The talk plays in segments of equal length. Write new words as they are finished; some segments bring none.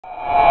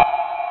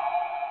Hi,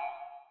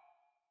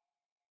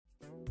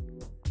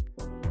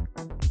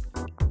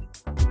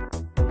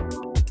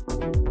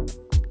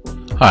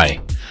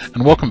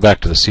 and welcome back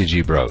to the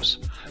CG Bros.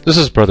 This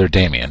is Brother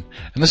Damien,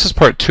 and this is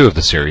part 2 of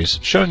the series,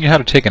 showing you how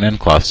to take an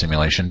nCloth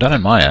simulation done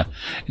in Maya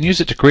and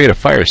use it to create a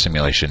fire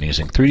simulation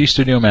using 3D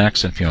Studio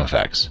Max and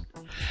FumeFX.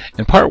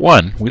 In part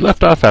 1, we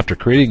left off after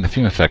creating the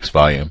FumeFX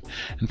volume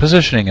and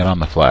positioning it on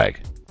the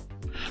flag.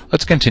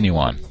 Let's continue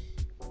on.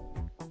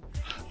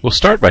 We'll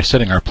start by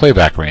setting our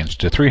playback range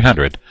to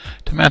 300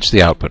 to match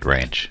the output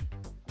range.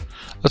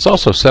 Let's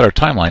also set our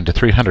timeline to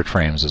 300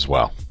 frames as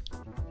well.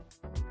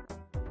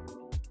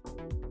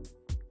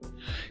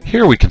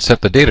 Here we can set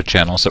the data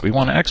channels that we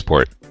want to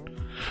export.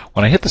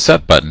 When I hit the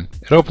Set button,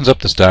 it opens up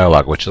this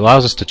dialog which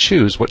allows us to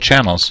choose what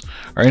channels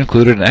are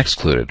included and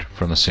excluded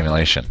from the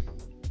simulation.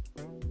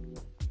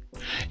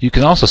 You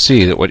can also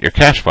see that what your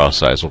cache file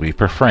size will be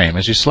per frame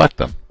as you select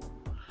them.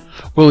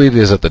 We'll leave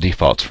these at the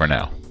defaults for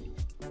now.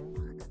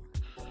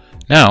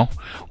 Now,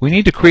 we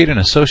need to create an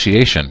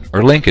association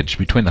or linkage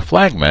between the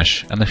flag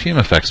mesh and the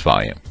FumeFX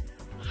volume.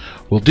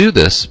 We'll do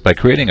this by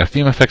creating a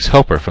FumeFX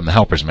helper from the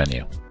Helpers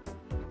menu.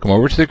 Come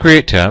over to the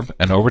Create tab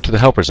and over to the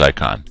Helpers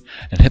icon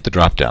and hit the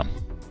drop-down.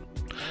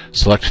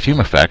 Select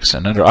FumeFX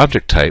and under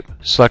Object Type,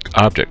 select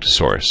Object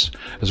Source,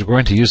 as we're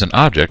going to use an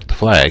object, the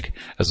flag,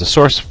 as the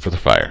source for the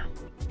fire.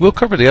 We'll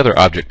cover the other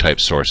object type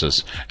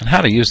sources and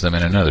how to use them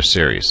in another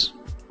series.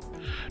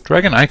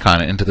 Drag an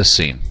icon into the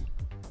scene.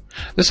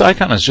 This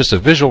icon is just a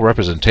visual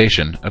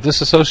representation of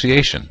this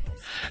association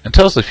and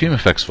tells the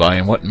FumeFX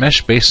volume what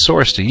mesh-based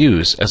source to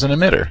use as an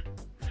emitter.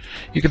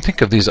 You can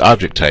think of these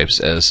object types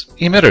as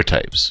emitter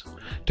types,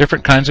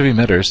 different kinds of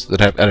emitters that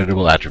have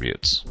editable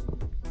attributes.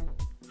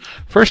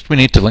 First, we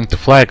need to link the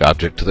flag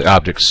object to the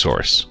object's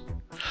source.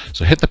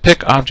 So hit the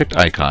Pick Object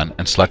icon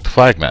and select the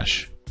flag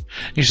mesh.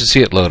 You should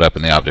see it load up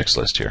in the objects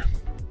list here.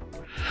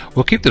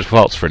 We'll keep the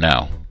defaults for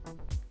now.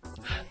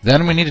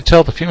 Then we need to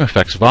tell the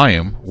FumeFX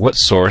volume what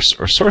source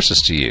or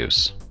sources to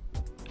use.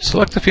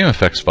 Select the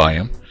FumeFX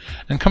volume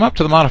and come up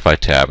to the Modify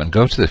tab and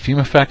go to the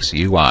FumeFX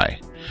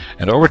UI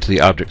and over to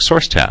the Object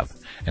Source tab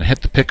and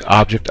hit the Pick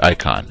Object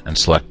icon and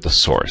select the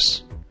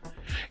source.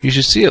 You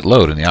should see it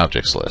load in the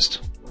objects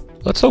list.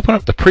 Let's open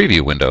up the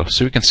preview window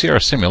so we can see our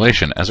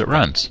simulation as it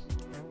runs.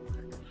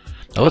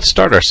 Now let's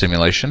start our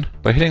simulation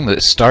by hitting the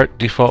Start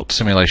Default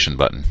Simulation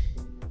button.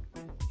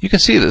 You can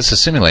see that this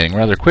is simulating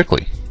rather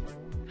quickly.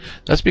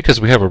 That's because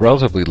we have a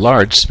relatively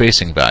large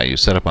spacing value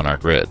set up on our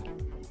grid.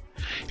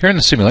 Here in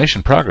the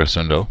Simulation Progress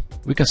window,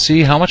 we can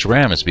see how much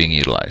RAM is being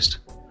utilized.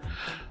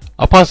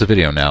 I'll pause the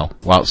video now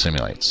while it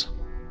simulates.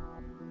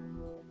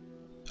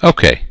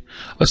 Okay,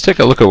 let's take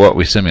a look at what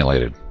we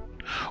simulated.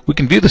 We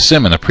can view the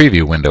sim in the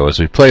preview window as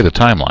we play the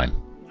timeline,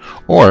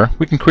 or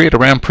we can create a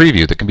RAM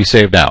preview that can be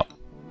saved out.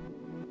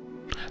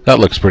 That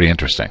looks pretty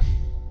interesting.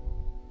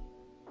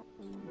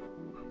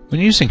 When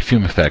using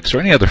FumeFX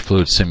or any other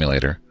fluid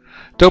simulator,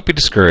 don't be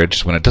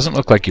discouraged when it doesn't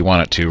look like you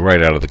want it to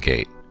right out of the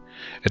gate.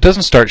 It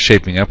doesn't start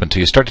shaping up until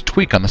you start to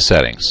tweak on the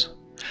settings.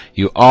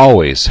 You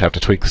always have to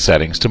tweak the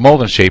settings to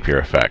mold and shape your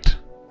effect.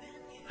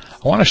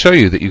 I want to show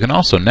you that you can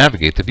also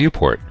navigate the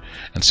viewport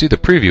and see the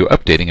preview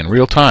updating in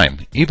real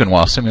time, even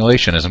while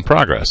simulation is in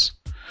progress.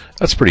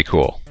 That's pretty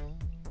cool.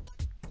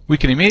 We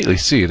can immediately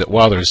see that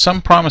while there is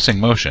some promising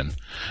motion,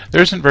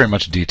 there isn't very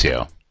much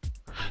detail.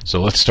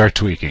 So let's start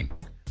tweaking.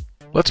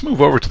 Let's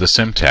move over to the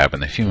Sim tab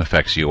in the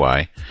FumeFX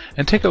UI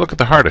and take a look at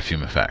the heart of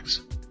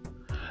FumeFX.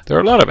 There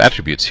are a lot of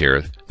attributes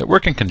here that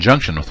work in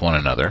conjunction with one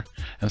another,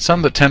 and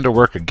some that tend to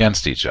work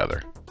against each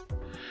other.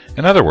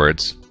 In other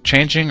words,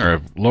 changing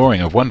or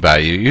lowering of one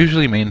value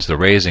usually means the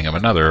raising of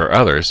another or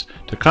others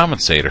to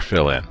compensate or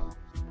fill in.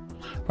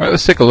 Alright,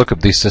 let's take a look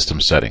at these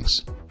system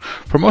settings.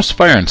 For most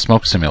fire and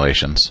smoke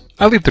simulations,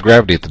 I leave the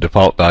gravity at the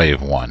default value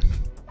of 1.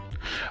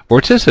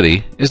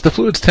 Vorticity is the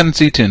fluid's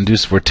tendency to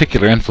induce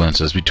vorticular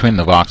influences between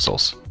the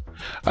voxels.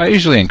 I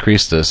usually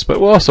increase this, but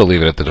we'll also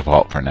leave it at the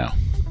default for now.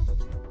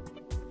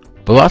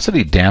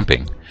 Velocity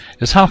damping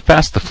is how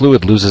fast the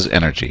fluid loses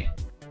energy.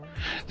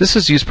 This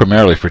is used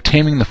primarily for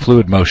taming the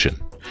fluid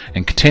motion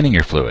and containing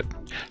your fluid,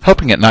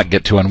 helping it not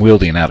get too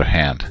unwieldy and out of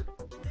hand.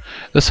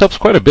 This helps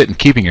quite a bit in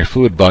keeping your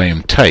fluid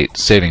volume tight,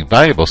 saving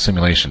valuable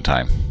simulation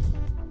time.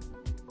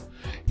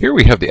 Here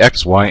we have the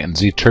X, Y, and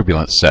Z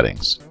turbulence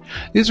settings.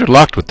 These are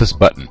locked with this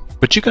button,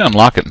 but you can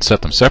unlock it and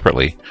set them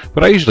separately,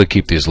 but I usually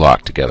keep these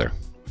locked together.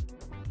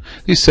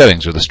 These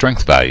settings are the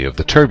strength value of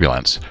the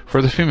turbulence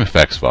for the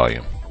FumeFX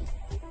volume.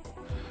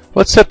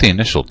 Let's set the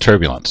initial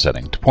turbulence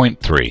setting to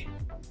 0.3.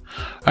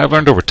 I've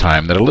learned over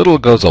time that a little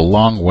goes a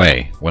long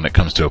way when it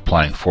comes to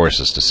applying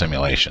forces to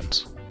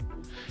simulations.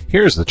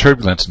 Here is the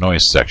turbulence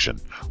noise section,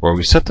 where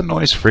we set the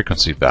noise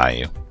frequency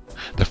value,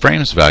 the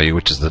frames value,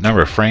 which is the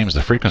number of frames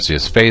the frequency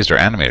is phased or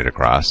animated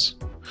across,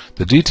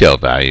 the detail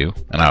value,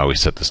 and I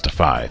always set this to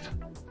 5,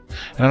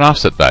 and an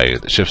offset value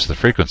that shifts the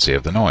frequency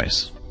of the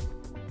noise.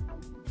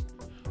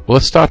 Well,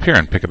 let's stop here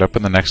and pick it up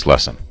in the next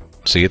lesson.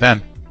 See you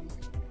then.